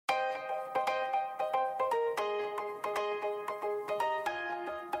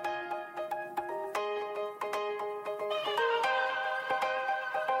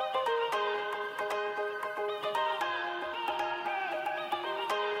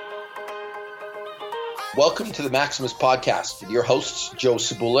Welcome to the Maximus podcast with your hosts, Joe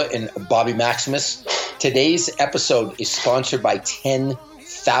Sabula and Bobby Maximus. Today's episode is sponsored by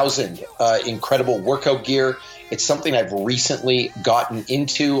 10,000 incredible workout gear. It's something I've recently gotten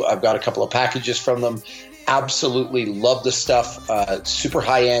into. I've got a couple of packages from them. Absolutely love the stuff. Super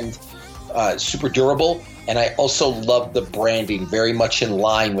high-end, super durable. And I also love the branding, very much in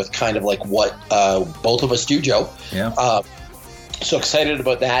line with kind of like what both of us do, Joe. Yeah. So excited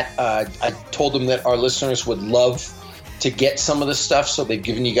about that. I told them that our listeners would love to get some of this stuff, so they've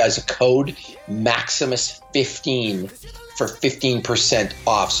given you guys a code, Maximus15, for 15%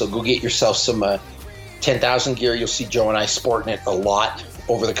 off. So go get yourself some 10,000 gear. You'll see Joe and I sporting it a lot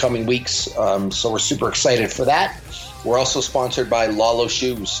over the coming weeks. So we're super excited for that. We're also sponsored by Lalo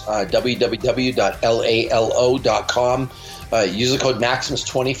Shoes, www.lalo.com. Use the code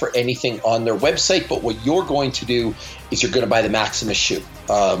Maximus20 for anything on their website. But what you're going to do is you're going to buy the Maximus shoe.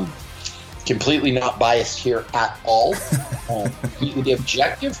 Completely not biased here at all. Completely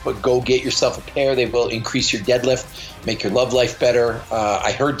objective, but go get yourself a pair. They will increase your deadlift, make your love life better.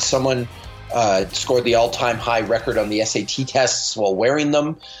 I heard someone scored the all-time high record on the SAT tests while wearing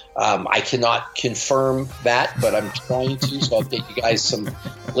them. I cannot confirm that, but I'm trying to, so I'll get you guys some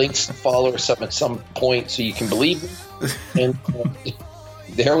links to follow or something at some point so you can believe it. And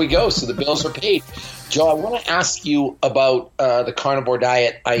there we go. So the bills are paid. Joe, I want to ask you about the carnivore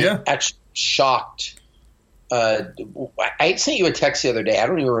diet. Actually shocked. I sent you a text the other day. I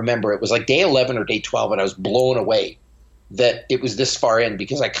don't even remember. It was like day 11 or day 12, and I was blown away that it was this far in,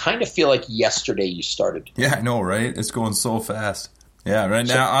 because I kind of feel like yesterday you started. Yeah, I know, right? It's going so fast. Yeah, right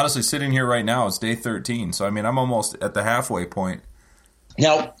now, honestly, sitting here right now, it's day 13. So, I mean, I'm almost at the halfway point.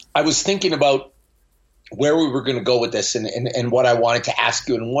 Now, I was thinking about where we were going to go with this and what I wanted to ask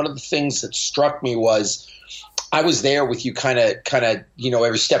you. And one of the things that struck me was I was there with you kind of,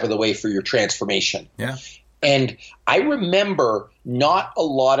 every step of the way for your transformation. Yeah. And I remember not a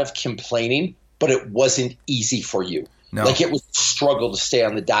lot of complaining, but it wasn't easy for you. No. Like, it was a struggle to stay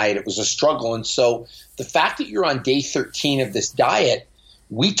on the diet. It was a struggle. And so the fact that you're on day 13 of this diet,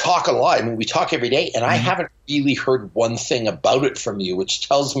 we talk a lot. I mean, we talk every day, and I haven't really heard one thing about it from you, which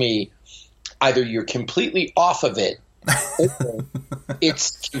tells me either you're completely off of it or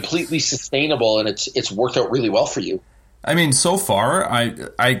it's completely sustainable and it's worked out really well for you. I mean, so far,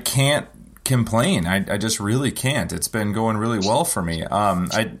 I can't complain. I just really can't. It's been going really well for me.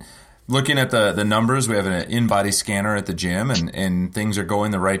 Looking at the numbers, we have an in-body scanner at the gym, and things are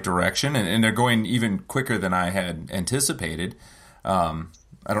going the right direction, and they're going even quicker than I had anticipated. I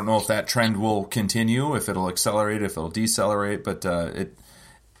don't know if that trend will continue, if it'll accelerate, if it'll decelerate, but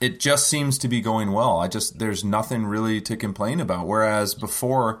it just seems to be going well. There's nothing really to complain about. Whereas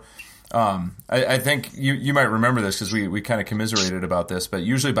before, I think you might remember this because we kind of commiserated about this, but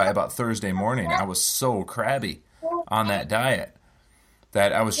usually by about Thursday morning, I was so crabby on that diet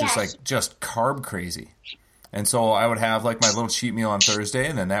that I was just carb crazy. And so I would have like my little cheat meal on Thursday,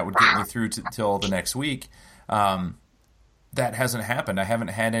 and then that would get me through till the next week. That hasn't happened. I haven't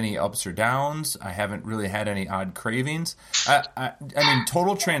had any ups or downs. I haven't really had any odd cravings. I mean,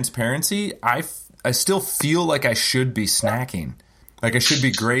 total transparency, I still feel like I should be snacking. Like I should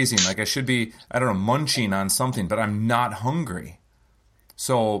be grazing. Like I should be, munching on something, but I'm not hungry.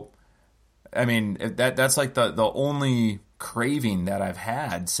 So, I mean, that's like the only craving that I've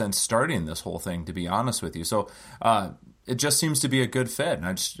had since starting this whole thing, to be honest with you. So it just seems to be a good fit, and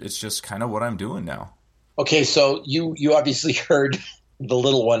it's just kind of what I'm doing now. Okay, so you obviously heard the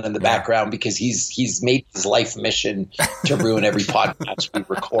little one in the background, because he's made his life mission to ruin every podcast we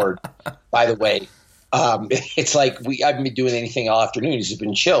record. By the way, it's like I haven't been doing anything all afternoon. He's just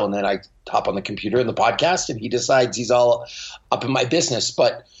been chill, and then I hop on the computer in the podcast, and he decides he's all up in my business.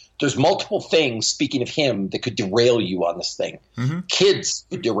 But there's multiple things, speaking of him, that could derail you on this thing. Mm-hmm. Kids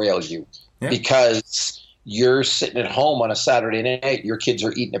could derail you because you're sitting at home on a Saturday night, your kids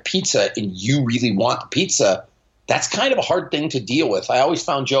are eating a pizza, and you really want the pizza. That's kind of a hard thing to deal with. I always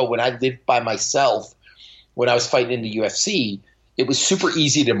found, Joe, when I lived by myself, when I was fighting in the UFC, it was super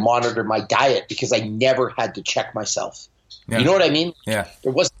easy to monitor my diet because I never had to check myself. Yeah. You know what I mean? Yeah.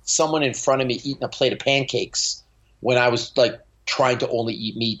 There wasn't someone in front of me eating a plate of pancakes when I was like trying to only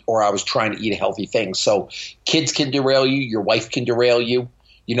eat meat, or I was trying to eat a healthy thing. So kids can derail you. Your wife can derail you,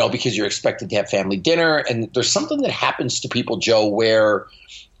 because you're expected to have family dinner. And there's something that happens to people, Joe, where,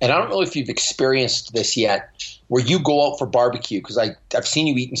 and I don't know if you've experienced this yet, where you go out for barbecue, because I've seen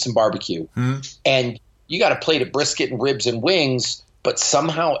you eating some barbecue, and you got a plate of brisket and ribs and wings, but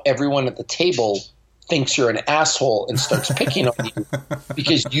somehow everyone at the table thinks you're an asshole and starts picking on you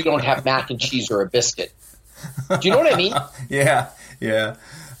because you don't have mac and cheese or a biscuit. Do you know what I mean? Yeah.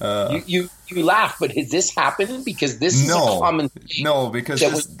 You laugh, but has this happened? Because this is a common thing. No, because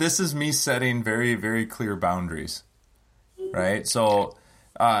this is me setting very, very clear boundaries, right? So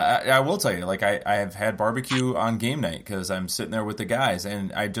I will tell you, like I have had barbecue on game night because I'm sitting there with the guys,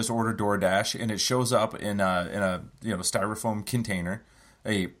 and I just ordered DoorDash, and it shows up in a styrofoam container,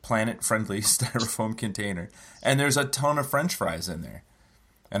 a planet-friendly styrofoam container, and there's a ton of French fries in there.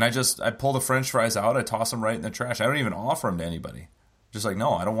 And I pull the French fries out, I toss them right in the trash. I don't even offer them to anybody. Just like,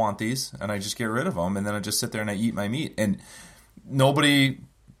 no, I don't want these, and I just get rid of them, and then I just sit there and I eat my meat. And nobody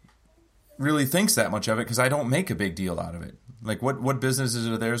really thinks that much of it because I don't make a big deal out of it. Like, what business is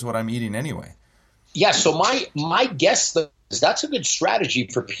it of theirs what I'm eating anyway? Yeah, so my guess is that's a good strategy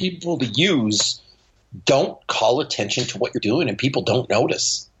for people to use. Don't call attention to what you're doing, and people don't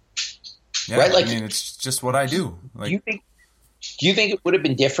notice. Yeah, right? Like, I mean, it's just what I do. Like, do you think it would have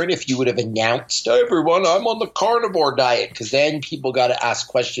been different if you would have announced, everyone, I'm on the carnivore diet? Because then people got to ask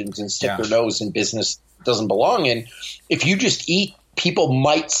questions and stick their nose in business it doesn't belong in. If you just eat, people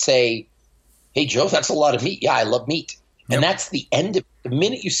might say, hey, Joe, that's a lot of meat. Yeah, I love meat. Yep. And that's the end of it. The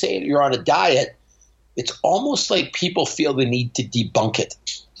minute you say you're on a diet, it's almost like people feel the need to debunk it.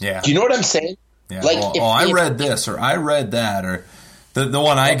 Yeah. Do you know what I'm saying? Yeah. Like, I read this or I read that, or the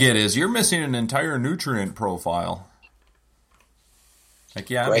one I get is you're missing an entire nutrient profile. Like,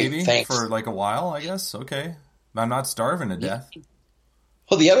 yeah, great, maybe thanks. For like a while, I guess. Okay, I'm not starving to death.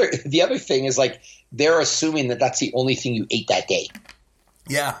 Well, the other thing is like they're assuming that that's the only thing you ate that day.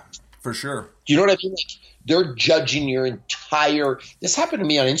 Yeah, for sure. Do you know what I mean? Like they're judging your entire. This happened to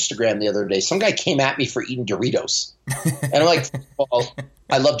me on Instagram the other day. Some guy came at me for eating Doritos, and I'm like, well,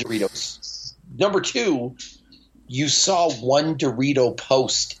 I love Doritos. Number two, you saw one Dorito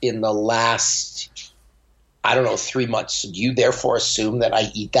post in the last, I don't know, 3 months. Do you therefore assume that I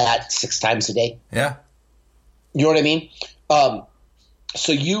eat that 6 times a day? Yeah. You know what I mean?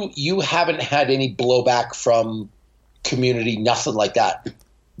 So you haven't had any blowback from community, nothing like that.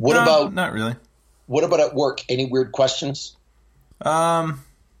 What about? Not really. What about at work? Any weird questions?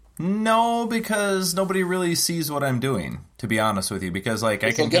 No, because nobody really sees what I'm doing, to be honest with you. Because like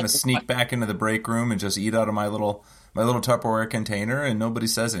I can kind of sneak back into the break room and just eat out of my little Tupperware container, and nobody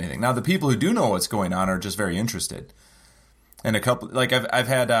says anything. Now, the people who do know what's going on are just very interested. And a couple, like I've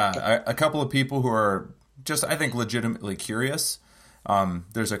had a couple of people who are just, I think, legitimately curious.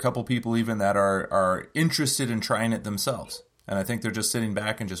 There's a couple people even that are interested in trying it themselves, and I think they're just sitting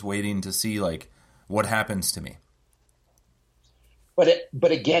back and just waiting to see like what happens to me.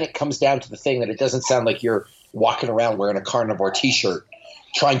 But again, it comes down to the thing that it doesn't sound like you're walking around wearing a carnivore T-shirt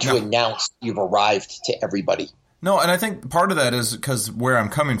trying to announce you've arrived to everybody. No, and I think part of that is because where I'm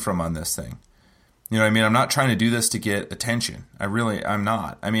coming from on this thing. You know what I mean? I'm not trying to do this to get attention. I'm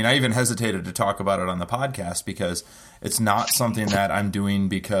not. I mean, I even hesitated to talk about it on the podcast because it's not something that I'm doing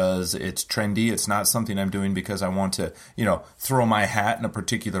because it's trendy. It's not something I'm doing because I want to, throw my hat in a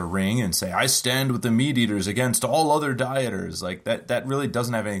particular ring and say, I stand with the meat eaters against all other dieters. Like that really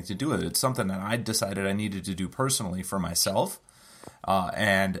doesn't have anything to do with it. It's something that I decided I needed to do personally for myself.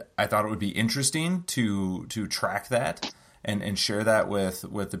 And I thought it would be interesting to track that and share that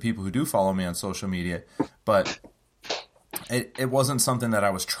with the people who do follow me on social media. But it wasn't something that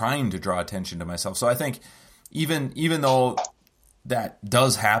I was trying to draw attention to myself. So I think even though that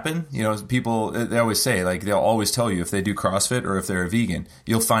does happen, people, they always say, like, they'll always tell you if they do CrossFit or if they're a vegan,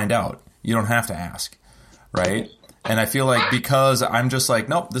 you'll find out. You don't have to ask, right? And I feel like because I'm just like,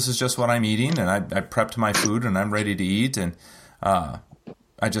 nope, this is just what I'm eating, and I prepped my food and I'm ready to eat, and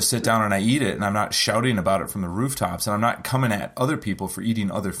I just sit down and I eat it, and I'm not shouting about it from the rooftops, and I'm not coming at other people for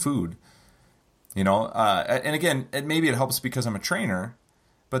eating other food. And again, maybe it helps because I'm a trainer,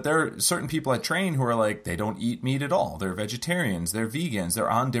 but there are certain people I train who are like, they don't eat meat at all. They're vegetarians, they're vegans, they're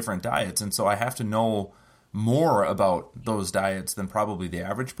on different diets, and so I have to know more about those diets than probably the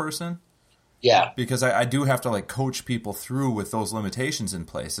average person. Yeah. Because I do have to like coach people through with those limitations in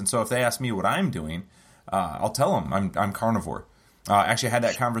place. And so if they ask me what I'm doing, I'll tell them I'm carnivore. Actually, I had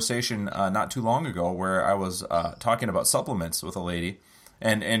that conversation not too long ago where I was talking about supplements with a lady,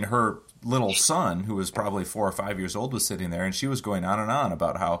 and her little son, who was probably 4 or 5 years old, was sitting there, and she was going on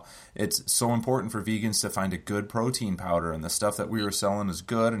about how it's so important for vegans to find a good protein powder, and the stuff that we were selling is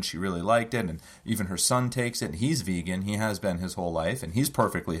good, and she really liked it, and even her son takes it, and he's vegan. He has been his whole life, and he's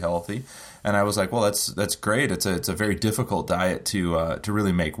perfectly healthy. And I was like, well, that's great. It's a very difficult diet to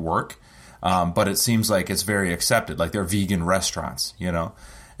really make work. But it seems like it's very accepted. Like they're vegan restaurants,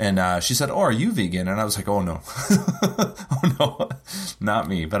 And she said, "Oh, are you vegan?" And I was like, "Oh no, oh no, not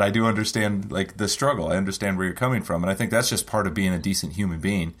me." But I do understand like the struggle. I understand where you're coming from, and I think that's just part of being a decent human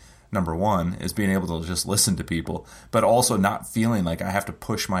being. Number one is being able to just listen to people, but also not feeling like I have to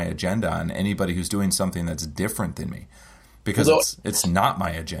push my agenda on anybody who's doing something that's different than me, because it's not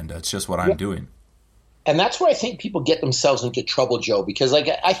my agenda. It's just what I'm doing. And that's where I think people get themselves into trouble, Joe, because like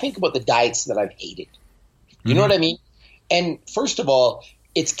I think about the diets that I've hated. You know what I mean? And first of all,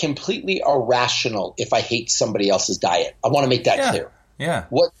 it's completely irrational if I hate somebody else's diet. I want to make that clear. Yeah.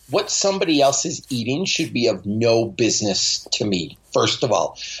 What somebody else is eating should be of no business to me, first of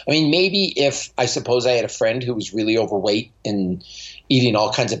all. I mean, maybe if I suppose I had a friend who was really overweight and eating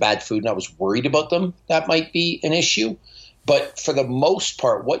all kinds of bad food and I was worried about them, that might be an issue. But for the most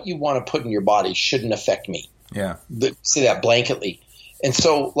part, what you want to put in your body shouldn't affect me. Yeah. Say that blanketly. And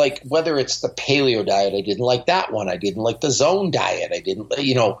so, like, whether it's the paleo diet, I didn't like that one. I didn't like the zone diet. I didn't,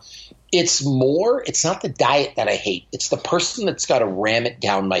 it's not the diet that I hate. It's the person that's got to ram it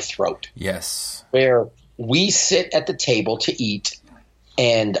down my throat. Yes. Where we sit at the table to eat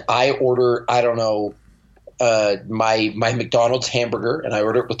and I order, I don't know, my McDonald's hamburger and I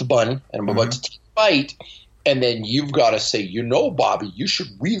order it with the bun and I'm about to take a bite. And then you've got to say, Bobby, you should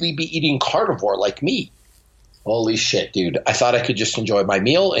really be eating carnivore like me. Holy shit, dude. I thought I could just enjoy my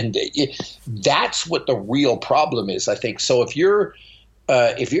meal. And that's what the real problem is, I think. So if you're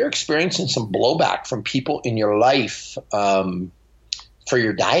experiencing some blowback from people in your life for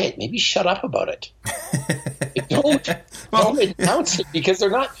your diet, maybe shut up about it. Don't announce it, because they're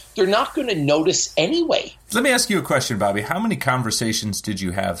not going to notice anyway. Let me ask you a question, Bobby. How many conversations did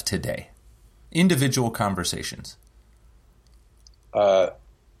you have today? Individual conversations.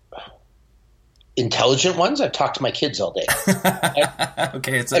 Intelligent ones. I've talked to my kids all day.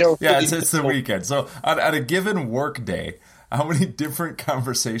 Okay, it's the weekend. So on a given work day, how many different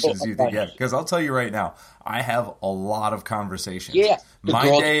conversations do you think you have? Because I'll tell you right now, I have a lot of conversations. Yeah, my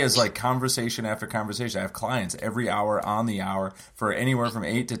day is like conversation after conversation. I have clients every hour on the hour for anywhere from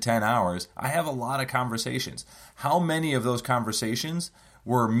 8 to 10 hours. I have a lot of conversations. How many of those conversations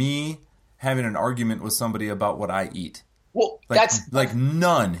were me having an argument with somebody about what I eat? Well,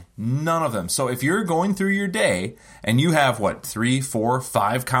 none of them. So if you're going through your day and you have 3, 4,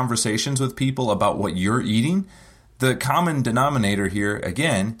 5 conversations with people about what you're eating, the common denominator here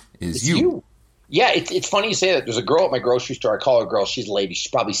again is you. Yeah, it's funny you say that. There's a girl at my grocery store. I call her a girl. She's a lady.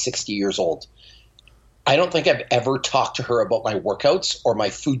 She's probably 60 years old. I don't think I've ever talked to her about my workouts or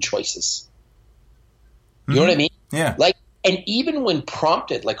my food choices. You know what I mean? Yeah. And even when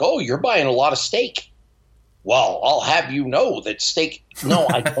prompted, oh, you're buying a lot of steak. Well, I'll have you know that steak. No,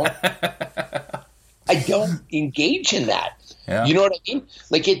 I don't. I don't engage in that. Yeah. You know what I mean?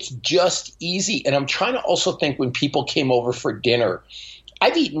 It's just easy. And I'm trying to also think, when people came over for dinner,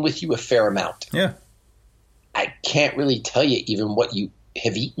 I've eaten with you a fair amount. Yeah. I can't really tell you even what you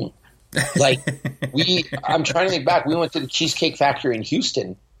have eaten. I'm trying to think back. We went to the Cheesecake Factory in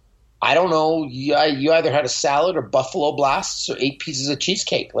Houston. I don't know. You either had a salad or Buffalo Blasts or 8 pieces of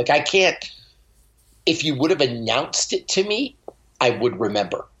cheesecake. I can't. If you would have announced it to me, I would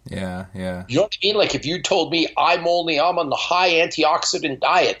remember. Yeah. You know what I mean? If you told me I'm on the high antioxidant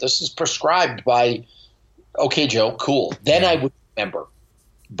diet, this is prescribed by, okay, Joe, cool. Then I would remember.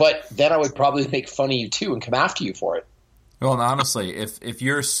 But then I would probably make fun of you too and come after you for it. Well, and honestly, if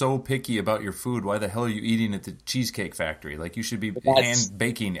you're so picky about your food, why the hell are you eating at the Cheesecake Factory? You should be hand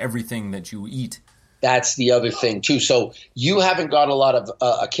baking everything that you eat. That's the other thing too. So you haven't got a lot of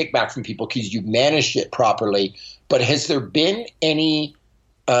a kickback from people because you've managed it properly. But has there been any?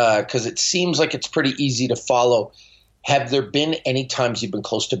 Because it seems like it's pretty easy to follow. Have there been any times you've been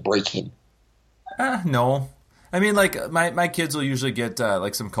close to breaking? No. I mean, my kids will usually get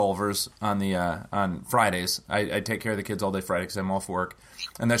some Culvers on Fridays. I take care of the kids all day Friday because I'm off work,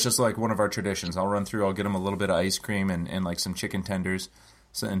 and that's just one of our traditions. I'll get them a little bit of ice cream and some chicken tenders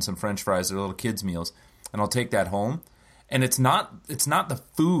and some French fries. They're little kids' meals, and I'll take that home. And it's not the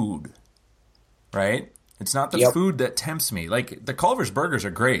food, right? It's not the food that tempts me. The Culver's burgers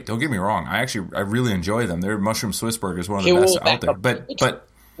are great. Don't get me wrong. I really enjoy them. Their mushroom Swiss burger is one of the best out there. But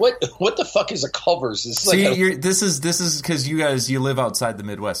what the fuck is a Culver's? This is because you live outside the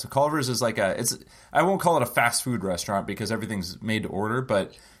Midwest. So Culver's is I won't call it a fast food restaurant because everything's made to order,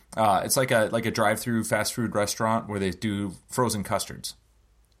 but it's like a drive-through fast food restaurant where they do frozen custards.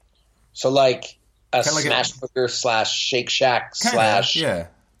 So a smash burger / Shake Shack /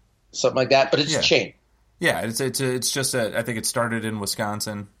 something like that, but it's a chain. Yeah, it's just I think it started in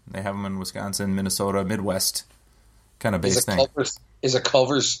Wisconsin. They have them in Wisconsin, Minnesota, Midwest kind of base thing. Is a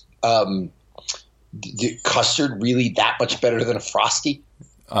Culver's custard really that much better than a Frosty?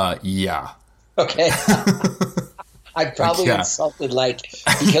 Yeah. Okay. I probably insulted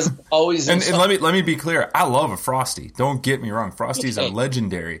because I'm always and let me be clear. I love a Frosty. Don't get me wrong. Frosties are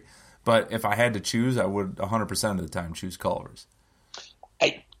legendary. But if I had to choose, I would 100% of the time choose Culver's.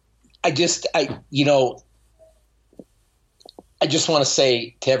 I just want to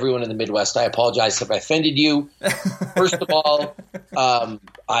say to everyone in the Midwest, I apologize if I offended you. First of all,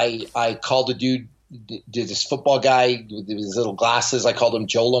 I called a dude, this football guy with his little glasses. I called him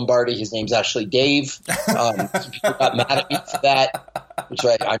Joe Lombardi. His name's actually Dave. Some people got mad at me for that, which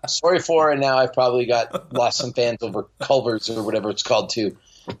I'm sorry for. And now I've probably lost some fans over Culver's or whatever it's called too.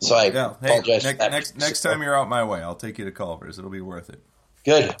 So I apologize for that. Next time you're out my way, I'll take you to Culver's. It'll be worth it.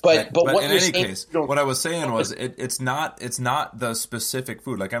 Good, but what in any case, what I was saying was it's not the specific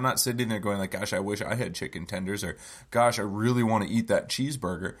food. Like, I'm not sitting there going like, gosh, I wish I had chicken tenders, or gosh, I really want to eat that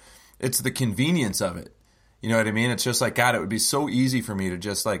cheeseburger. It's the convenience of it. You know what I mean? It's just like, God, it would be so easy for me to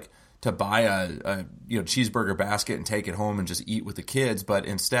just like to buy a cheeseburger basket and take it home and just eat with the kids. But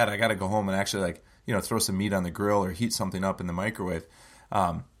instead, I got to go home and actually like throw some meat on the grill or heat something up in the microwave.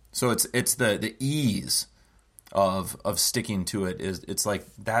 So it's the ease of sticking to it. It's like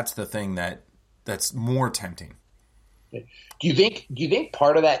that's the thing that's more tempting. Do you think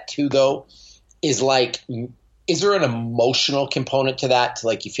part of that too though is like, is there an emotional component to that, to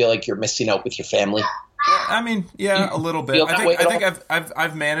like you feel like you're missing out with your family? I mean, yeah, a little bit. I think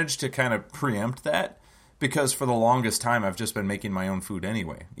I've managed to kind of preempt that, because for the longest time I've just been making my own food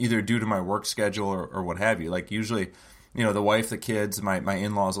anyway, either due to my work schedule or what have you. Like usually, the wife, the kids, my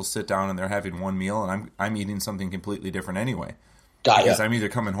in-laws will sit down and they're having one meal, and I'm eating something completely different anyway. Because I'm either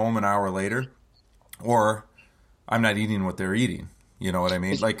coming home an hour later, or I'm not eating what they're eating. You know what I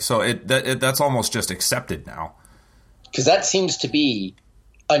mean? Like, so that's almost just accepted now. Because that seems to be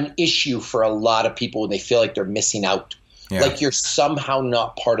an issue for a lot of people when they feel like they're missing out. Yeah. Like you're somehow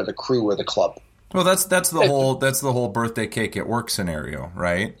not part of the crew or the club. Well, that's the whole birthday cake at work scenario,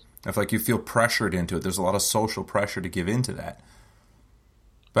 right? If like you feel pressured into it, there's a lot of social pressure to give into that.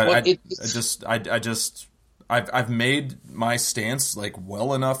 But I've made my stance like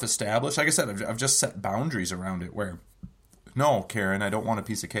well enough established. Like I said, I've just set boundaries around it where, no, Karen, I don't want a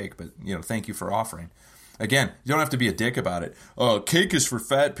piece of cake, but thank you for offering. Again, you don't have to be a dick about it. Cake is for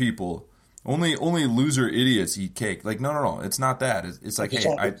fat people. Only loser idiots eat cake. Like, no, it's not that. It's like, hey,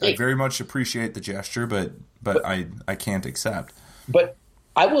 I very much appreciate the gesture, but I can't accept. But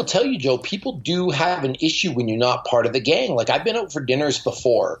I will tell you, Joe, people do have an issue when you're not part of the gang. Like, I've been out for dinners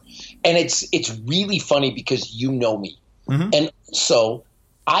before, and it's really funny because you know me. Mm-hmm. And so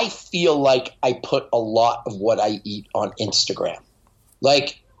I feel like I put a lot of what I eat on Instagram.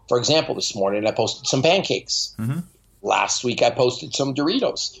 Like, for example, this morning I posted some pancakes. Mm-hmm. Last week I posted some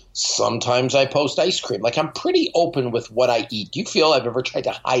Doritos. Sometimes I post ice cream. Like, I'm pretty open with what I eat. Do you feel I've ever tried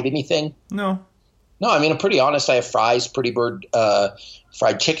to hide anything? No, I mean, I'm pretty honest. I have fries, Pretty Bird,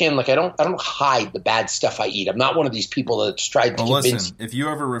 fried chicken. Like, I don't hide the bad stuff I eat. I'm not one of these people that's tried to convince. Listen, if you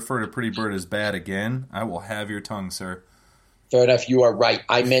ever refer to Pretty Bird as bad again, I will have your tongue, sir. Fair enough. You are right.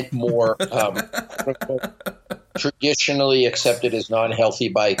 I meant more traditionally accepted as non-healthy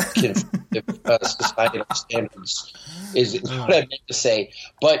by societal standards is what I meant to say.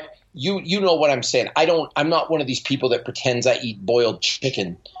 But you know what I'm saying. I'm not one of these people that pretends I eat boiled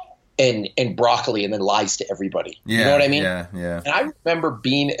chicken and broccoli and then lies to everybody. Yeah, you know what I mean? Yeah. And I remember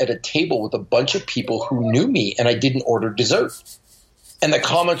being at a table with a bunch of people who knew me, and I didn't order dessert. And the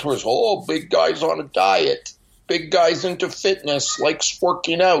comments was, "Oh, big guy's on a diet. Big guy's into fitness, likes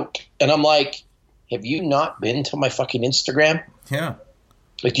working out." And I'm like, have you not been to my fucking Instagram? Yeah.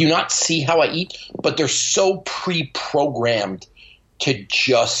 Like, do you not see how I eat? But they're so pre-programmed to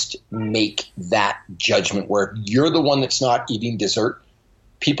just make that judgment where you're the one that's not eating dessert.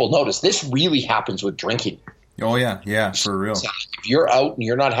 People notice. This really happens with drinking. Oh, yeah, for real. So if you're out and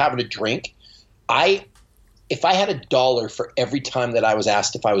you're not having a drink, if I had $1 for every time that I was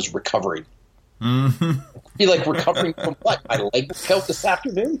asked if I was recovering, mm-hmm. be like, recovering from what? My leg was out this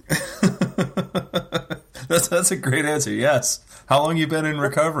afternoon? That's a great answer, yes. How long you been in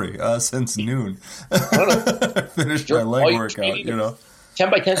recovery? Since noon. I don't know. Finished my leg workout, 10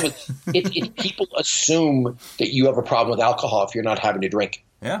 by 10s, but if people assume that you have a problem with alcohol if you're not having a drink.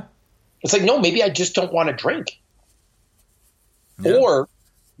 Yeah. It's like, no, maybe I just don't want to drink. Yeah. Or,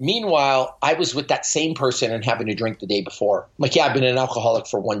 meanwhile, I was with that same person and having a drink the day before. I'm like, yeah, I've been an alcoholic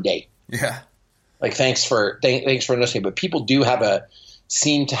for one day. Yeah. Like, thanks for listening. But people do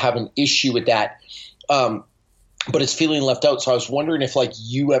seem to have an issue with that. But it's feeling left out. So I was wondering if, like,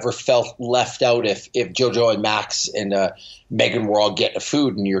 you ever felt left out if JoJo and Max and Megan were all getting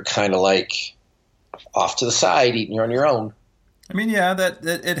food and you're kind of like off to the side eating on your own. I mean, yeah, that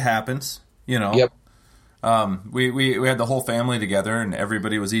it happens, Yep. We had the whole family together, and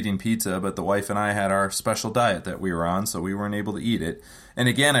everybody was eating pizza, but the wife and I had our special diet that we were on, so we weren't able to eat it. And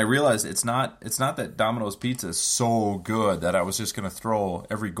again, I realized it's not that Domino's pizza is so good that I was just going to throw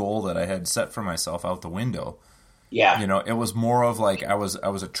every goal that I had set for myself out the window. Yeah. You know, it was more of like I was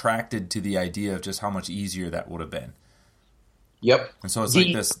attracted to the idea of just how much easier that would have been. Yep. And so it's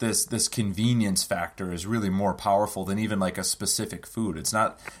like this convenience factor is really more powerful than even like a specific food. It's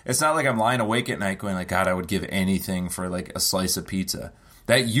not like I'm lying awake at night going like, God, I would give anything for like a slice of pizza.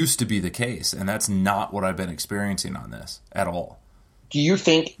 That used to be the case, and that's not what I've been experiencing on this at all. Do you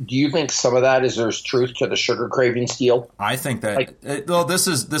think some of that is there's truth to the sugar cravings deal? I think that this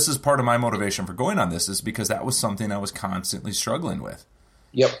is part of my motivation for going on this is because that was something I was constantly struggling with.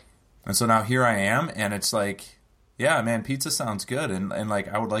 Yep. And so now here I am, and it's like, yeah, man, pizza sounds good, and like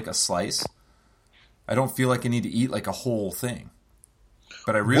I would like a slice. I don't feel like I need to eat like a whole thing.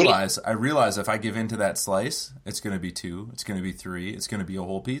 But I realize if I give in to that slice, it's going to be 2, it's going to be 3, it's going to be a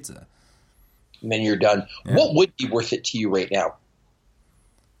whole pizza. And then you're done. Yeah. What would be worth it to you right now?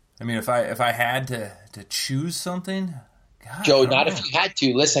 I mean, if I had to choose something, God, Joe, not if you had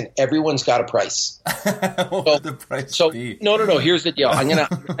to. Listen, everyone's got a price. What would the price be? No. Here's the deal. I'm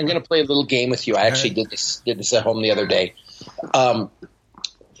gonna play a little game with you. I actually did this at home the other day.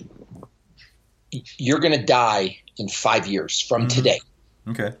 You're gonna die in 5 years from today.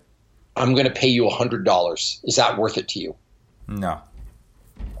 Okay. I'm gonna pay you $100. Is that worth it to you? No.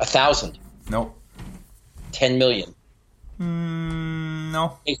 1,000. Nope. 10 million.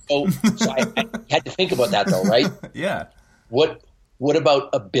 No. Okay, so I had to think about that though, right? Yeah. What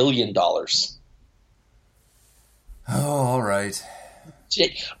about $1 billion? Oh, all right.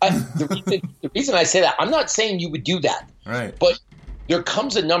 The reason I say that, I'm not saying you would do that. Right. But there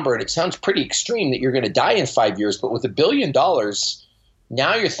comes a number, and it sounds pretty extreme that you're going to die in 5 years, but with $1 billion,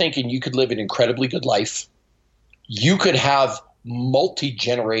 now you're thinking you could live an incredibly good life. You could have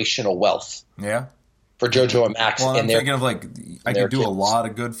multi-generational wealth. Yeah. For JoJo and Max. Well, I'm thinking of like, I could do a lot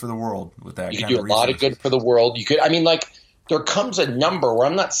of good for the world with that. You could do a lot of good for the world. You could, I mean, like, there comes a number where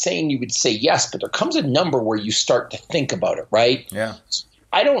I'm not saying you would say yes, but there comes a number where you start to think about it, right? Yeah.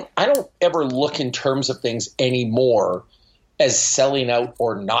 I don't ever look in terms of things anymore as selling out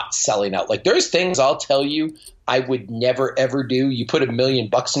or not selling out. Like, there's things I'll tell you I would never ever do. You put $1 million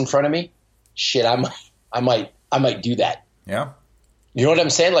in front of me, shit, I might do that. Yeah. You know what I'm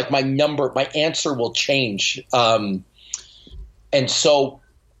saying? Like my answer will change. And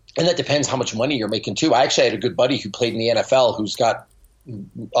that depends how much money you're making too. I actually had a good buddy who played in the NFL who's got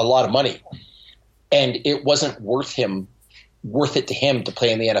a lot of money, and it wasn't worth it to him to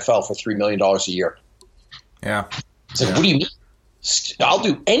play in the NFL for $3 million a year. Yeah. It's like, what do you mean? I'll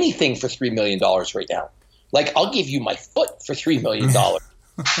do anything for $3 million right now. Like, I'll give you my foot for $3 million.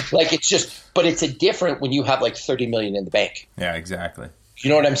 Like, it's just, but it's a different when you have like 30 million in the bank. Yeah, exactly. You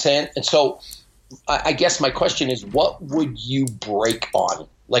know what I'm saying? And so I guess my question is, what would you break on?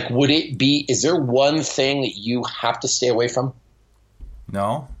 Like, is there one thing that you have to stay away from?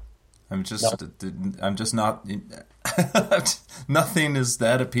 No, I'm just not, nothing is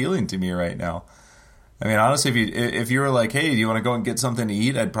that appealing to me right now. I mean, honestly, if you were like, hey, do you want to go and get something to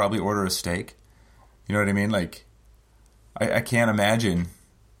eat? I'd probably order a steak. You know what I mean? Like, I can't imagine.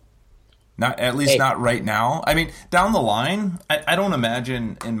 Not right now. I mean, down the line, I don't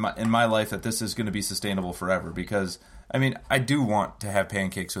imagine in my life that this is going to be sustainable forever because, I mean, I do want to have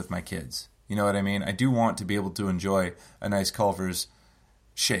pancakes with my kids. You know what I mean? I do want to be able to enjoy a nice Culver's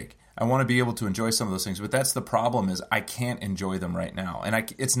shake. I want to be able to enjoy some of those things, but that's the problem is I can't enjoy them right now.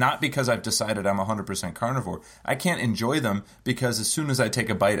 And it's not because I've decided I'm 100% carnivore. I can't enjoy them because as soon as I take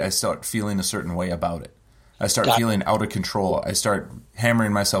a bite, I start feeling a certain way about it. I start feeling out of control. I start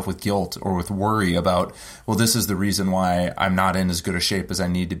hammering myself with guilt or with worry about, well, this is the reason why I'm not in as good a shape as I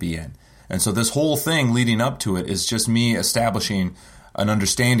need to be in. And so this whole thing leading up to it is just me establishing an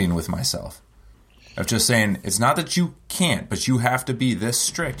understanding with myself of just saying, it's not that you can't, but you have to be this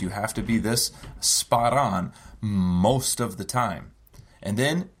strict. You have to be this spot on most of the time. And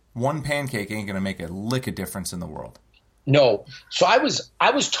then one pancake ain't going to make a lick of difference in the world. No. So I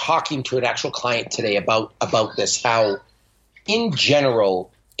was talking to an actual client today about this, how in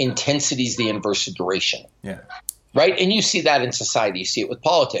general, intensity is the inverse of duration. Yeah. Right? And you see that in society. You see it with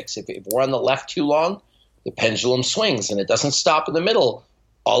politics. If we're on the left too long, the pendulum swings and it doesn't stop in the middle.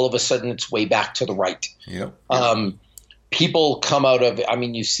 All of a sudden it's way back to the right. Yep. People come out of, I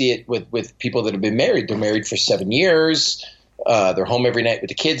mean, you see it with people that have been married. They're married for 7 years. They're home every night with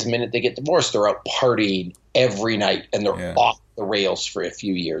the kids. The minute they get divorced, they're out partying every night, and they're off the rails for a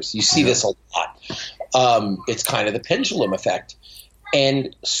few years. You see this a lot. It's kind of the pendulum effect.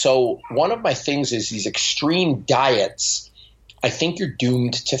 And so one of my things is these extreme diets, I think you're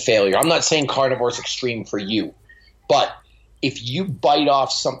doomed to failure. I'm not saying carnivore is extreme for you, but if you bite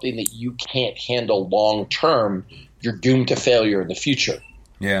off something that you can't handle long term, you're doomed to failure in the future.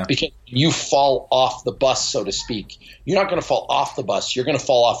 Yeah. Because you fall off the bus, so to speak. You're not going to fall off the bus. You're going to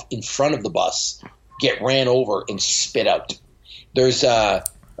fall off in front of the bus, get ran over, and spit out. I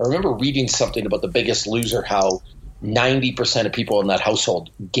remember reading something about The Biggest Loser, how 90% of people in that household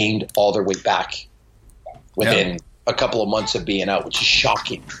gained all their weight back within a couple of months of being out, which is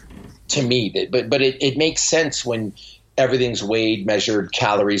shocking to me. But it makes sense when everything's weighed, measured,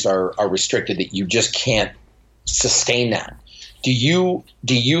 calories are restricted, that you just can't sustain that. Do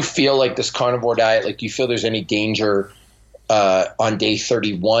you feel like this carnivore diet, like do you feel there's any danger on day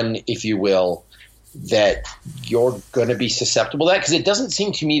 31, if you will, that you're going to be susceptible to that? Because it doesn't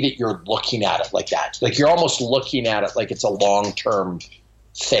seem to me that you're looking at it like that. Like you're almost looking at it like it's a long-term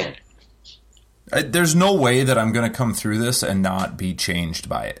thing. There's no way that I'm going to come through this and not be changed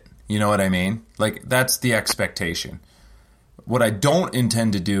by it. You know what I mean? Like that's the expectation. What I don't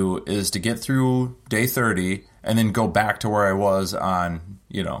intend to do is to get through day 30 and then go back to where I was on,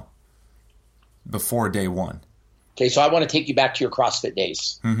 before day 1. Okay, so I want to take you back to your CrossFit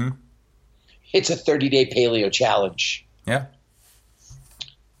days. Mm-hmm. It's a 30-day paleo challenge. Yeah.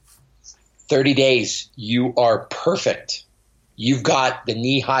 30 days, you are perfect. You've got the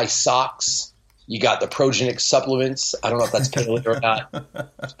knee-high socks. You got the progenic supplements. I don't know if that's paleo or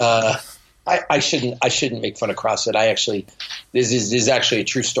not. I shouldn't make fun of CrossFit. This is actually a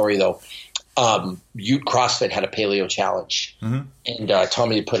true story though. Ute CrossFit had a paleo challenge, and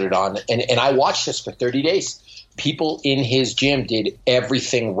Tommy had put it on, and I watched this for 30 days. People in his gym did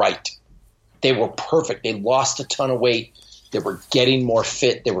everything right. They were perfect. They lost a ton of weight. They were getting more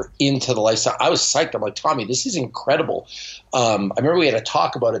fit. They were into the lifestyle. I was psyched. I'm like, Tommy, this is incredible. I remember we had a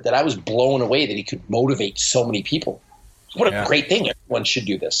talk about it that I was blown away that he could motivate so many people. What a great thing. Everyone should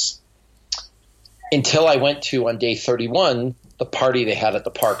do this. Until I went to, on day 31, the party they had at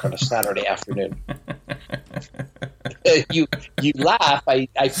the park on a Saturday afternoon. You laugh. I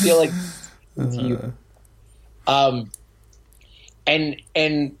feel like you.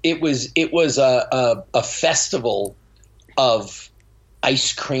 And it was a festival of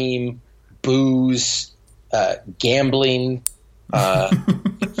ice cream, booze, gambling.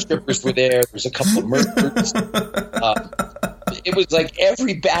 Strippers were there. There was a couple of murders. It was like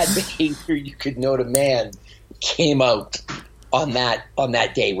every bad behavior you could know to man came out on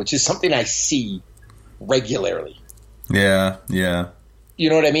that day, which is something I see regularly. Yeah, yeah. You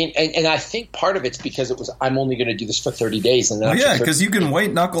know what I mean? And I think part of it's because it was, I'm only going to do this for 30 days. And then because you can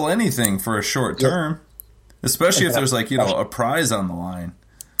white knuckle anything for a short term, especially if there's a prize on the line.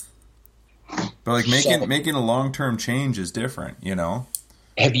 But like making a long-term change is different,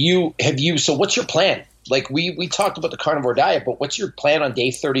 Have you, so what's your plan? Like we talked about the carnivore diet, but what's your plan on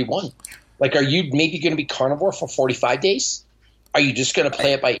day 31? Like, are you maybe going to be carnivore for 45 days? Are you just going to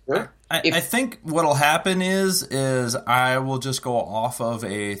play it by ear? I think what'll happen is I will just go off of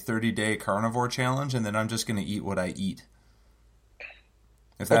a 30-day carnivore challenge, and then I'm just going to eat what I eat.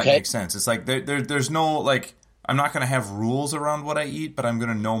 If that makes sense. It's like there's no, like, I'm not going to have rules around what I eat, but I'm going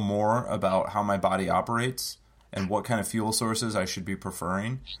to know more about how my body operates and what kind of fuel sources I should be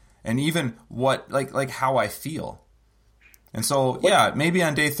preferring, and even what, like how I feel. And so, maybe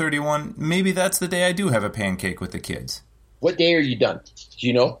on day 31, maybe that's the day I do have a pancake with the kids. What day are you done? Do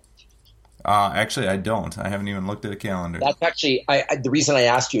you know? Actually, I don't. I haven't even looked at a calendar. That's actually the reason I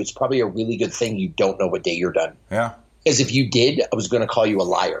asked you. It's probably a really good thing you don't know what day you're done. Yeah. Because if you did, I was going to call you a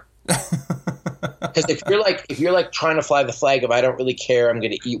liar. Because if you're like trying to fly the flag of I don't really care, I'm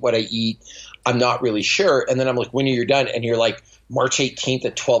going to eat what I eat, I'm not really sure, and then I'm like, when are you done? And you're like, March 18th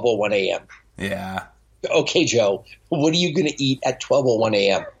at 12:01 a.m. Yeah. Okay, Joe, what are you going to eat at 12:01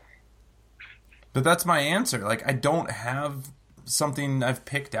 a.m.? But that's my answer. Like, I don't have something I've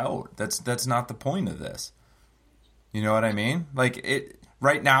picked out. That's not the point of this. You know what I mean? Like,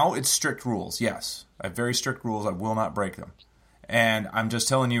 right now, it's strict rules. Yes, I have very strict rules. I will not break them. And I'm just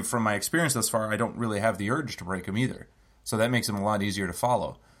telling you from my experience thus far, I don't really have the urge to break them either. So that makes them a lot easier to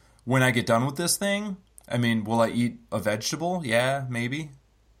follow. When I get done with this thing, I mean, will I eat a vegetable? Yeah, maybe.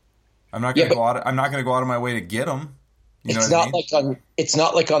 I'm not going to go out. I'm not going to go out of my way to get them. You know what I mean? It's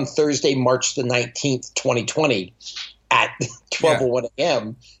not like on Thursday, March the 19th, 2020, at 12:01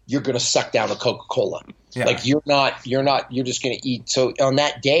 a.m. You're going to suck down a Coca-Cola. Yeah. Like you're just going to eat. So on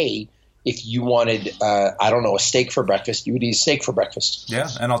that day, if you wanted, a steak for breakfast, you would eat a steak for breakfast. Yeah,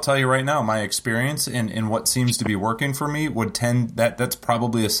 and I'll tell you right now, my experience in what seems to be working for me would tend that's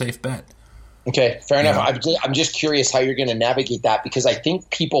probably a safe bet. Okay, fair enough. Yeah. I'm just curious how you're going to navigate that, because I think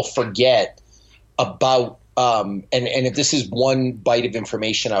people forget about and if this is one bite of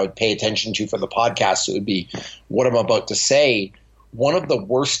information I would pay attention to for the podcast, it would be what I'm about to say. One of the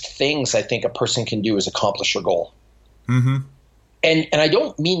worst things I think a person can do is accomplish your goal. Mm-hmm. And I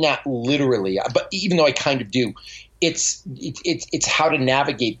don't mean that literally, but even though I kind of do, it's how to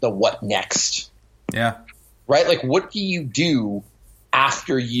navigate the what next. Yeah. Right? Like, what do you do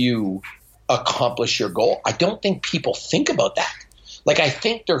after you accomplish your goal? I don't think people think about that. Like, I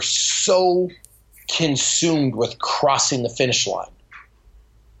think they're so consumed with crossing the finish line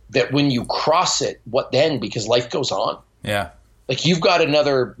that when you cross it, what then? Because life goes on. Yeah. Like, you're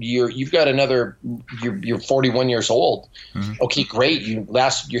 41 years old. Mm-hmm. Okay, great. You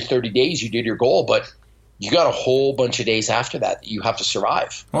lasted your 30 days, you did your goal, but you got a whole bunch of days after that you have to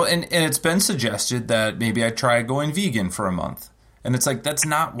survive. Well, and it's been suggested that maybe I try going vegan for a month. And it's like, that's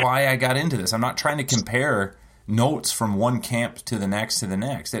not why I got into this. I'm not trying to compare notes from one camp to the next.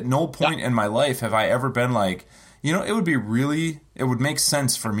 At no point in my life have I ever been like, it would make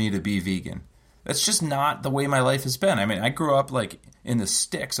sense for me to be vegan. That's just not the way my life has been. I mean, I grew up like in the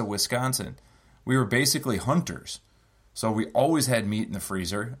sticks of Wisconsin. We were basically hunters. So we always had meat in the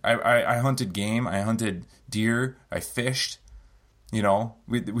freezer. I hunted game. I hunted deer. I fished.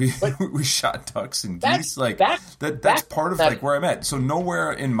 We shot ducks and geese. That's part of like where I'm at. So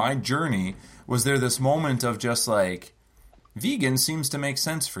nowhere in my journey was there this moment of just like, vegan seems to make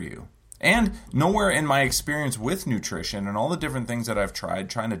sense for you. And nowhere in my experience with nutrition and all the different things that I've tried,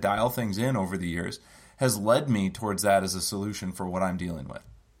 trying to dial things in over the years, has led me towards that as a solution for what I'm dealing with.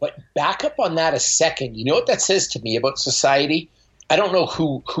 But back up on that a second. You know what that says to me about society? I don't know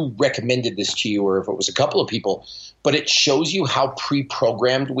who recommended this to you or if it was a couple of people, but it shows you how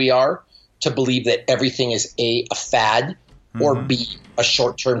pre-programmed we are to believe that everything is A, a fad, or B, a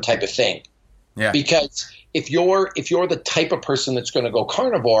short-term type of thing. Yeah. Because if you're the type of person that's going to go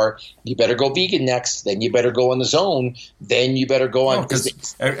carnivore, you better go vegan next. Then you better go on the zone. Then you better go on.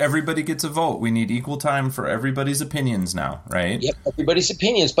 Because everybody gets a vote. We need equal time for everybody's opinions now, right? Yep, everybody's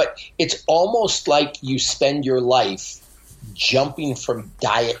opinions. But it's almost like you spend your life jumping from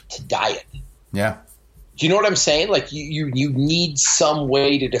diet to diet. Yeah. Do you know what I'm saying? Like you need some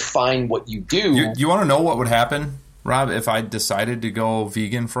way to define what you do. You want to know what would happen, Rob, if I decided to go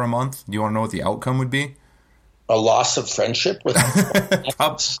vegan for a month? Do you want to know what the outcome would be? A loss of friendship with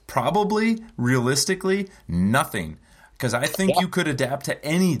probably, realistically, nothing. Because I think you could adapt to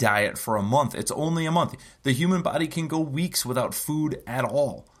any diet for a month. It's only a month. The human body can go weeks without food at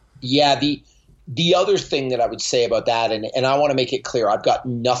all. Yeah, the other thing that I would say about that, and I want to make it clear, I've got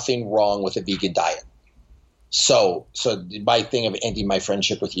nothing wrong with a vegan diet. So my thing of ending my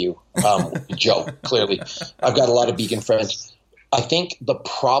friendship with you, Joe, clearly, I've got a lot of vegan friends. I think the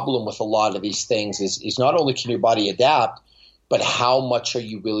problem with a lot of these things is not only can your body adapt, but how much are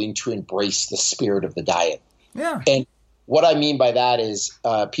you willing to embrace the spirit of the diet? Yeah. And what I mean by that is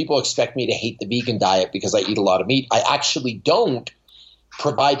people expect me to hate the vegan diet because I eat a lot of meat. I actually don't,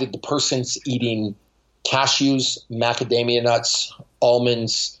 provided the person's eating cashews, macadamia nuts,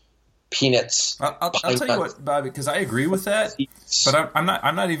 almonds, peanuts. I'll tell you what, Bobby, because I agree with that, but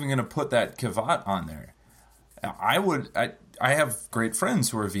I'm not even going to put that caveat on there. I have great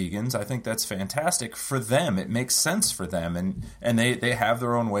friends who are vegans. I think that's fantastic for them. It makes sense for them, and they have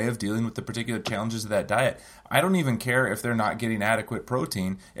their own way of dealing with the particular challenges of that diet. I don't even care if they're not getting adequate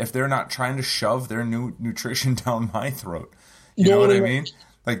protein, if they're not trying to shove their new nutrition down my throat. You know what I mean?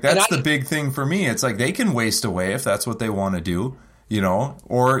 Like, that's the big thing for me. It's like they can waste away if that's what they want to do.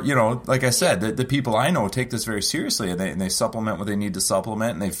 Or, like I said, the people I know take this very seriously, and they supplement what they need to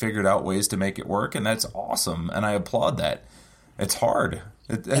supplement, and they figured out ways to make it work, and that's awesome, and I applaud that. It's hard.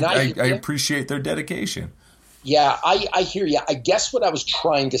 I appreciate their dedication. Yeah, I hear you. I guess what I was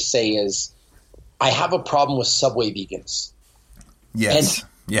trying to say is I have a problem with Subway vegans. Yes.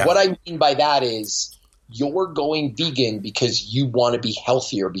 And what I mean by that is you're going vegan because you want to be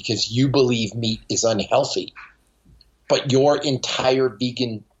healthier, because you believe meat is unhealthy. But your entire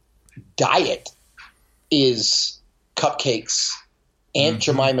vegan diet is cupcakes, Aunt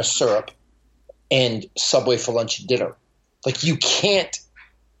Jemima syrup, and Subway for lunch and dinner. Like, you can't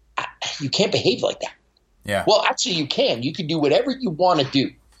behave like that. Yeah. Well, actually, you can. You can do whatever you want to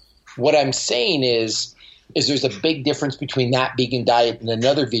do. What I'm saying is there's a big difference between that vegan diet and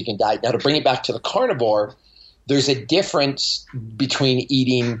another vegan diet. Now, to bring it back to the carnivore, there's a difference between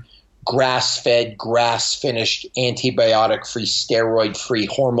eating grass-fed, grass-finished, antibiotic-free, steroid-free,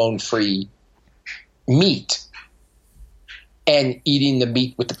 hormone-free meat and eating the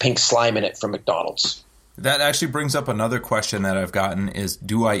meat with the pink slime in it from McDonald's. That actually brings up another question that I've gotten is,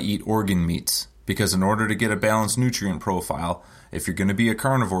 do I eat organ meats? Because in order to get a balanced nutrient profile, if you're going to be a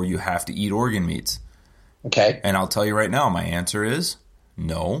carnivore, you have to eat organ meats. Okay. And I'll tell you right now, my answer is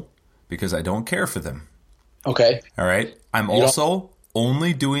no, because I don't care for them. Okay. All right. I'm also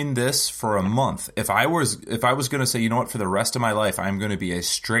only doing this for a month. If I was going to say, you know what, for the rest of my life, I'm going to be a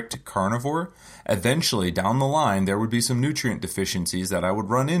strict carnivore, eventually down the line, there would be some nutrient deficiencies that I would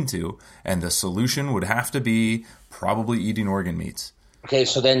run into, and the solution would have to be probably eating organ meats. Okay,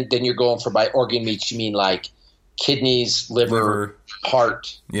 so then you're going for, by organ meats, you mean like kidneys, liver.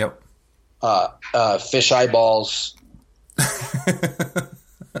 Heart. Yep. Fish eyeballs.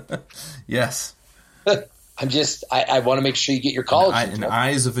 Yes. I want to make sure you get your collagen. And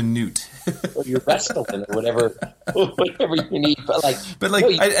eyes of a newt. Or your Restylane or whatever you need. But I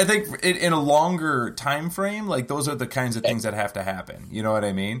think in a longer time frame, like those are the kinds of things that have to happen. You know what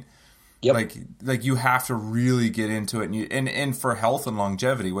I mean? Yep. Like you have to really get into it, and for health and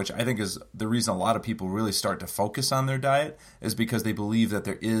longevity, which I think is the reason a lot of people really start to focus on their diet, is because they believe that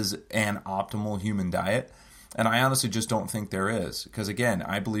there is an optimal human diet. And I honestly just don't think there is, because again,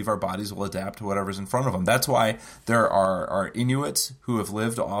 I believe our bodies will adapt to whatever's in front of them. That's why there are Inuits who have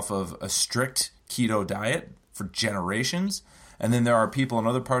lived off of a strict keto diet for generations, and then there are people in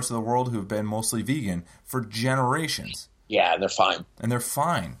other parts of the world who have been mostly vegan for generations. Yeah, and they're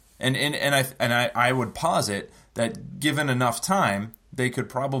fine. And I would posit that given enough time, they could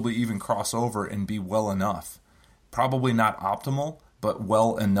probably even cross over and be well enough. Probably not optimal, but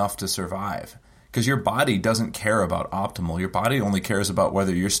well enough to survive. Because your body doesn't care about optimal. Your body only cares about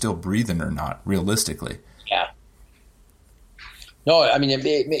whether you're still breathing or not, realistically. Yeah. No, I mean,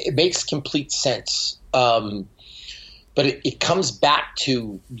 it makes complete sense. But it comes back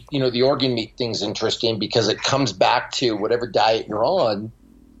to, the organ meat thing's interesting because it comes back to whatever diet you're on,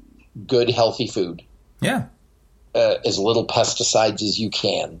 good, healthy food. Yeah. As little pesticides as you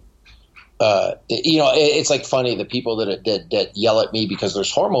can. It's like funny, the people that yell at me because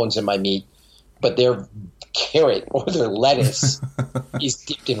there's hormones in my meat, but their carrot or their lettuce is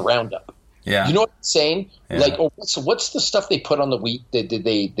dipped in Roundup. Yeah. You know what I'm saying? Yeah. Like, what's the stuff they put on the wheat? Did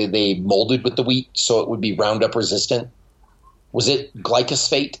they molded with the wheat so it would be Roundup resistant? Was it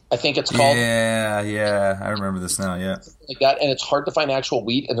glyphosate, I think it's called? Yeah. I remember this now, yeah. Like that, and it's hard to find actual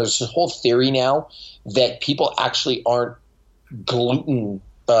wheat. And there's this whole theory now that people actually aren't gluten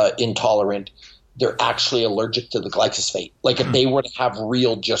intolerant. They're actually allergic to the glyphosate. Like if they were to have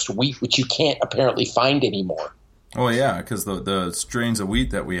real just wheat, which you can't apparently find anymore. Oh, yeah, because the strains of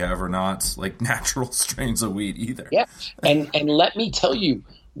wheat that we have are not like natural strains of wheat either. Yeah, and let me tell you,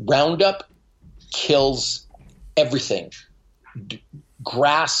 Roundup kills everything.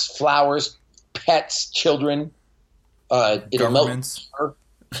 Grass, flowers, pets, children. Governments.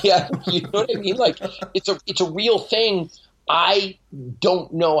 Yeah, you know what I mean? Like it's a real thing. I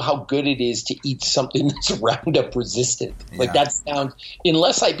don't know how good it is to eat something that's Roundup resistant. Like that sounds,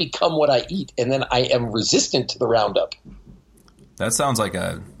 unless I become what I eat, and then I am resistant to the Roundup. That sounds like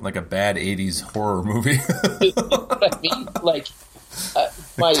a bad 80s horror movie. You know what I mean? Like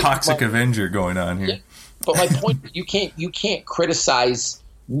Toxic Avenger going on here. Yeah, but my point, you can't criticize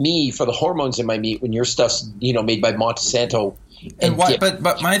me for the hormones in my meat when your stuff's made by Monsanto. And why?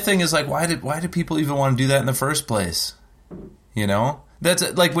 But my thing is like, why did people even want to do that in the first place?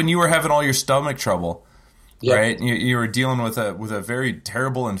 That's like when you were having all your stomach trouble, right? You were dealing with a very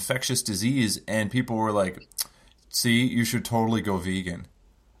terrible infectious disease, and people were like, "See, you should totally go vegan."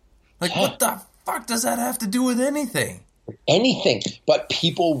 Like, what the fuck does that have to do with anything? Anything, but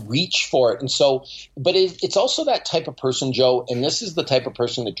people reach for it, and so. But it's also that type of person, Joe, and this is the type of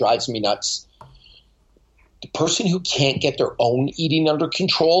person that drives me nuts. The person who can't get their own eating under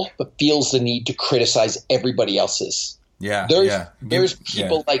control, but feels the need to criticize everybody else's. Yeah, there's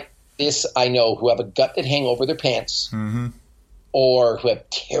people like this I know who have a gut that hang over their pants, or who have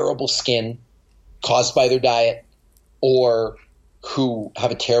terrible skin caused by their diet, or who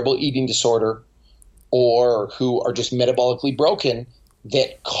have a terrible eating disorder, or who are just metabolically broken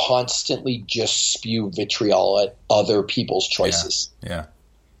that constantly just spew vitriol at other people's choices. Yeah.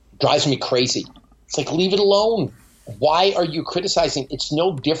 Drives me crazy. It's like, leave it alone. Why are you criticizing? It's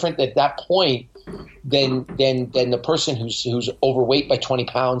no different at that point than the person who's overweight by 20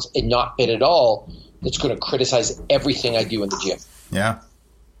 pounds and not fit at all that's going to criticize everything I do in the gym. Yeah.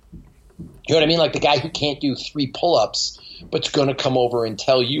 You know what I mean? Like the guy who can't do 3 pull-ups but's going to come over and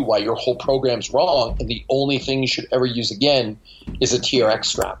tell you why your whole program's wrong and the only thing you should ever use again is a TRX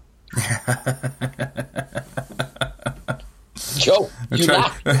strap. Joe, you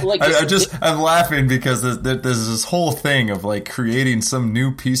laugh. Like I'm laughing because there's this whole thing of like creating some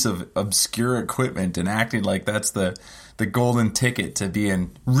new piece of obscure equipment and acting like that's the golden ticket to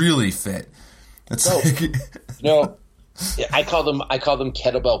being really fit. It's I call them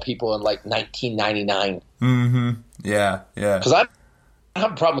kettlebell people in like 1999. Mm-hmm. Yeah. Because I don't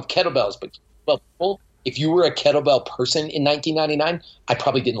have a problem with kettlebells, but kettlebell people, if you were a kettlebell person in 1999, I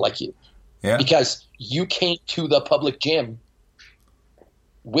probably didn't like you. Yeah. Because you came to the public gym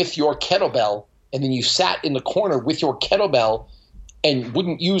with your kettlebell, and then you sat in the corner with your kettlebell and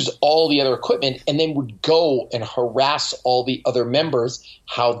wouldn't use all the other equipment, and then would go and harass all the other members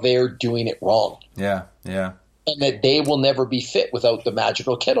how they're doing it wrong. Yeah. And that they will never be fit without the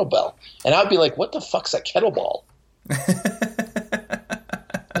magical kettlebell. And I'd be like, what the fuck's a kettlebell?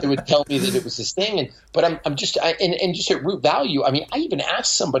 They would tell me that it was this thing. But I'm just at root value. I mean, I even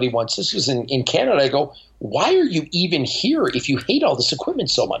asked somebody once, this was in Canada, I go, why are you even here if you hate all this equipment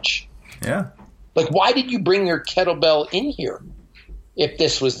so much? Yeah. Like, why did you bring your kettlebell in here if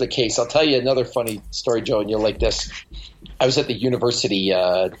this was the case? I'll tell you another funny story, Joe, and you'll like this. I was at the university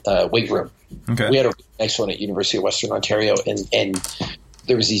weight room. Okay. We had a nice one at University of Western Ontario, and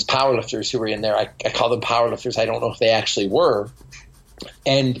there was these powerlifters who were in there. I call them powerlifters. I don't know if they actually were.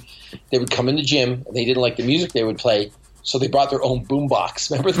 And they would come in the gym, and they didn't like the music they would play, so they brought their own boombox.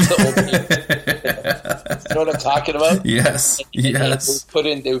 Remember the old You know what I'm talking about? Yes. And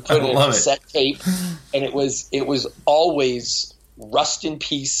they would put in cassette tape, and it was always Rust in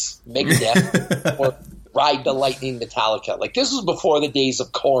Peace, Megadeth, or Ride the Lightning, Metallica. Like, this was before the days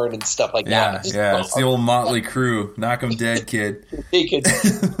of Korn and stuff like that. Yeah, it's the old Motley Crew. Knock 'em dead, kid. They could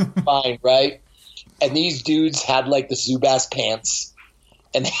fine, right? And these dudes had like the Zubaz pants.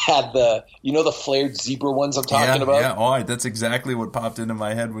 And they had the flared zebra ones I'm talking about? Yeah, oh, that's exactly what popped into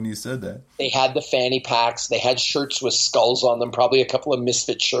my head when you said that. They had the fanny packs. They had shirts with skulls on them, probably a couple of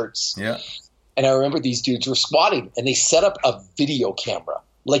Misfit shirts. Yeah. And I remember these dudes were squatting, and they set up a video camera,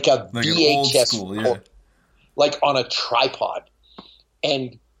 like a VHS, school, like on a tripod.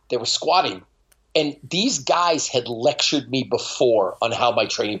 And they were squatting. And these guys had lectured me before on how my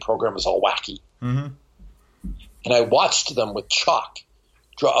training program was all wacky. Mm-hmm. And I watched them with chalk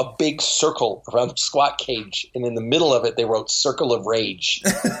draw a big circle around the squat cage, and in the middle of it, they wrote "Circle of Rage."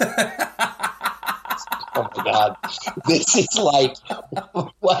 Oh my God, this is like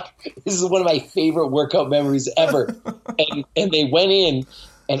what? This is one of my favorite workout memories ever. And they went in,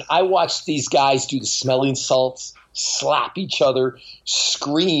 and I watched these guys do the smelling salts, slap each other,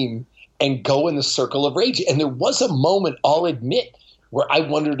 scream, and go in the Circle of Rage. And there was a moment, I'll admit, where I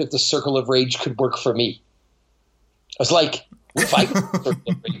wondered if the Circle of Rage could work for me. I was like, if I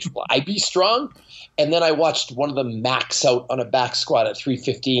could will I be strong? And then I watched one of them max out on a back squat at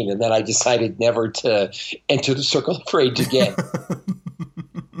 315, and then I decided never to enter the Circle of Rage again.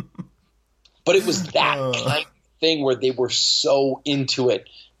 But it was that kind of thing where they were so into it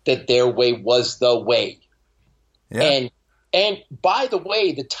that their way was the way. Yeah. And by the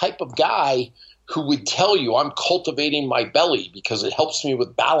way, the type of guy who would tell you, I'm cultivating my belly because it helps me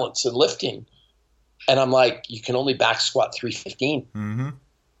with balance and lifting. And I'm like, you can only back squat 315. Mm-hmm.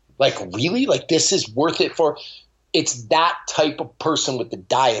 Like, really? Like, this is worth it for – it's that type of person with the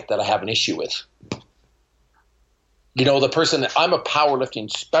diet that I have an issue with. You know, the person that – I'm a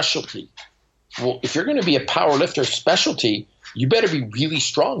powerlifting specialty. Well, if you're going to be a powerlifter specialty, you better be really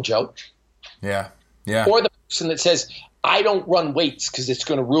strong, Joe. Yeah, yeah. Or the person that says, I don't run weights because it's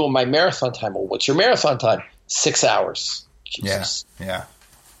going to ruin my marathon time. Well, what's your marathon time? 6 hours. Jesus. Yeah.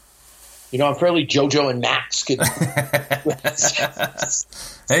 You know, I'm fairly JoJo and Max. Hey,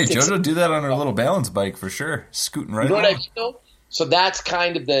 JoJo do that on her little balance bike for sure. Scooting right along. You know what I feel? So that's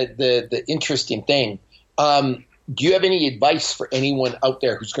kind of the interesting thing. Do you have any advice for anyone out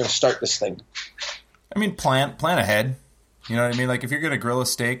there who's going to start this thing? I mean, plan ahead. You know what I mean? Like, if you're going to grill a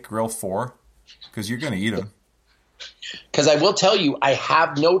steak, grill 4 because you're going to eat them. Because I will tell you, I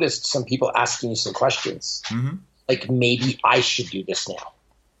have noticed some people asking you some questions. Mm-hmm. Like, maybe I should do this now.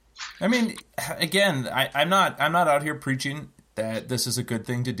 I mean, again, I'm not out here preaching that this is a good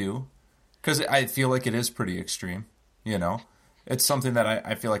thing to do because I feel like it is pretty extreme. You know, it's something that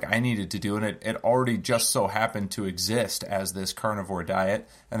I feel like I needed to do, and it already just so happened to exist as this carnivore diet,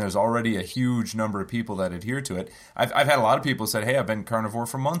 and there's already a huge number of people that adhere to it. I've had a lot of people say, hey, I've been carnivore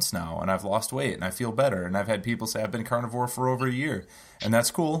for months now, and I've lost weight, and I feel better. And I've had people say, I've been carnivore for over a year, and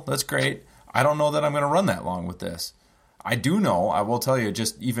that's cool. That's great. I don't know that I'm going to run that long with this. I do know, I will tell you,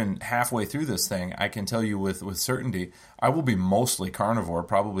 just even halfway through this thing, I can tell you with certainty, I will be mostly carnivore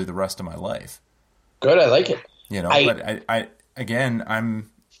probably the rest of my life. Good, I like it. You know, but I again,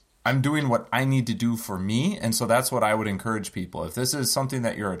 I'm I'm doing what I need to do for me. And so that's what I would encourage people. If this is something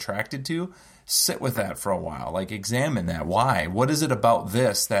that you're attracted to, sit with that for a while. Like, examine that. Why? What is it about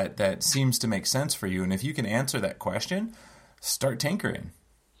this that seems to make sense for you? And if you can answer that question, start tinkering.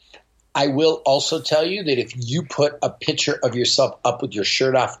 I will also tell you that if you put a picture of yourself up with your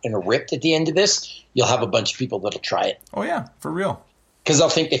shirt off and ripped at the end of this, you'll have a bunch of people that'll try it. Oh, yeah, for real. Because they'll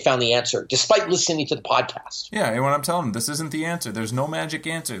think they found the answer, despite listening to the podcast. Yeah, and when I'm telling them, this isn't the answer. There's no magic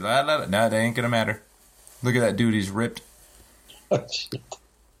answer. No, that ain't going to matter. Look at that dude. He's ripped.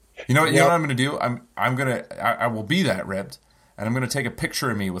 You know what I'm going to do? I will be that ripped, and I'm going to take a picture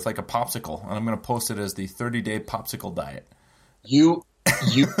of me with like a popsicle, and I'm going to post it as the 30-day popsicle diet. You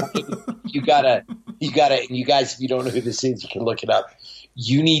gotta, and you guys, if you don't know who this is, you can look it up.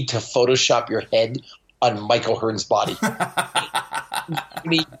 You need to Photoshop your head on Michael Hearn's body.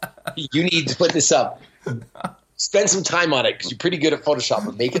 You need to put this up. Spend some time on it because you're pretty good at Photoshop.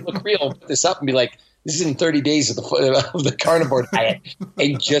 But make it look real. Put this up and be like, this is in 30 days of the carnivore diet,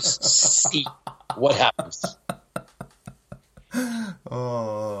 and just see what happens.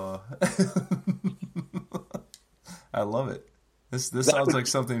 Oh, I love it. This sounds like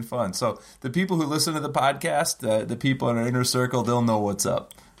something fun. So the people who listen to the podcast, the people in our inner circle, they'll know what's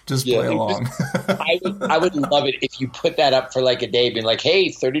up. Just play along. I would love it if you put that up for like a day, being like, hey,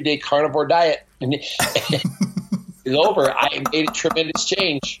 30-day carnivore diet. And it's over. I made a tremendous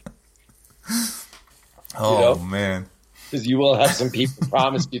change. Oh, man. Because you will have some people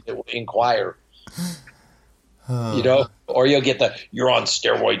promise you that will inquire. Or you'll get you're on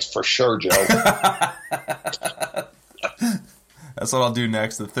steroids for sure, Joe. That's what I'll do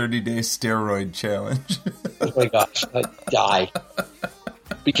next, the 30-day steroid challenge. Oh my gosh, I'd die.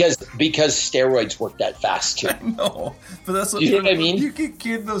 Because steroids work that fast too. I know, but that's what you know what I mean. You can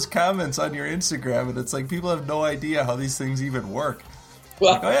get those comments on your Instagram, and it's like people have no idea how these things even work.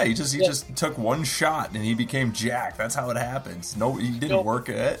 Well, like, oh yeah, he just took one shot and he became jacked. That's how it happens. No, he didn't work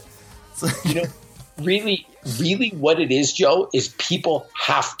at it. Like, really, what it is, Joe, is people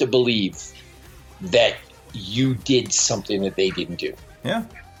have to believe that you did something that they didn't do. Yeah.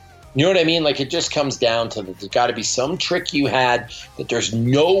 You know what I mean? Like, it just comes down to that there's got to be some trick you had, that there's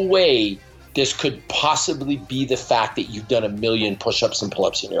no way this could possibly be the fact that you've done 1 million push-ups and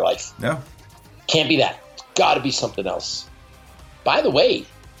pull-ups in your life. Yeah. Can't be that. Got to be something else. By the way,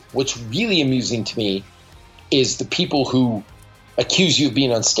 what's really amusing to me is the people who accuse you of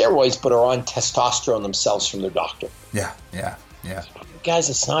being on steroids but are on testosterone themselves from their doctor. Yeah. Guys,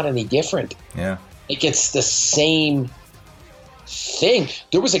 it's not any different. Yeah. Like, it's the same thing.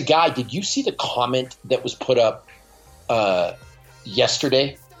 There was a guy, did you see the comment that was put up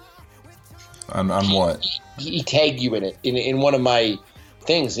yesterday? On what? He tagged you in it, in one of my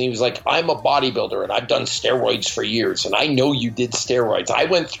things, and he was like, I'm a bodybuilder and I've done steroids for years, and I know you did steroids. I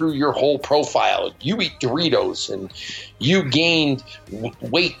went through your whole profile. You eat Doritos and you gained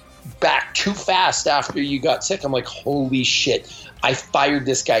weight back too fast after you got sick. I'm like, holy shit. I fired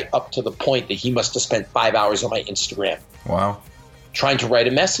this guy up to the point that he must have spent 5 hours on my Instagram. Wow. Trying to write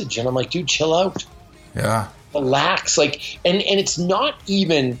a message. And I'm like, dude, chill out. Yeah. Relax. Like, and it's not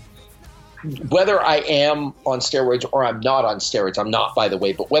even whether I am on steroids or I'm not on steroids. I'm not, by the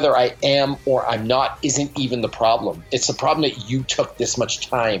way, but whether I am or I'm not isn't even the problem. It's the problem that you took this much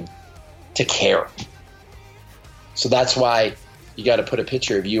time to care. So that's why you got to put a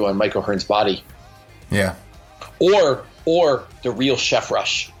picture of you on Michael Hearn's body. Yeah. Or the real Chef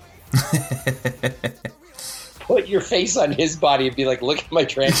Rush. Put your face on his body and be like, look at my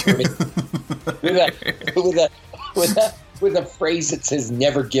transformation. with a phrase that says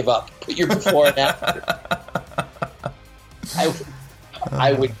never give up. Put your before and after.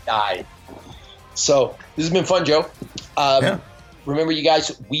 I would die. So this has been fun, Joe. Remember, you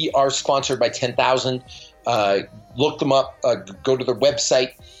guys, we are sponsored by 10,000. Look them up. Go to their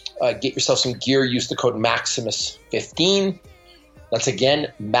website. Get yourself some gear. Use the code Maximus15. That's,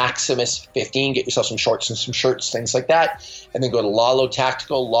 again, Maximus15. Get yourself some shorts and some shirts, things like that. And then go to Lalo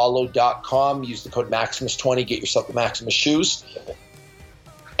Tactical, lalo.com. Use the code Maximus20. Get yourself the Maximus shoes.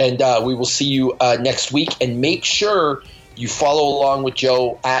 And we will see you next week. And make sure you follow along with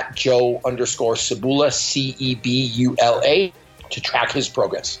Joe at Joe_Cebula, Cebula, to track his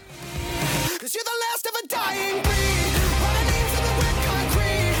progress. 'Cause you're the last of a dying breed.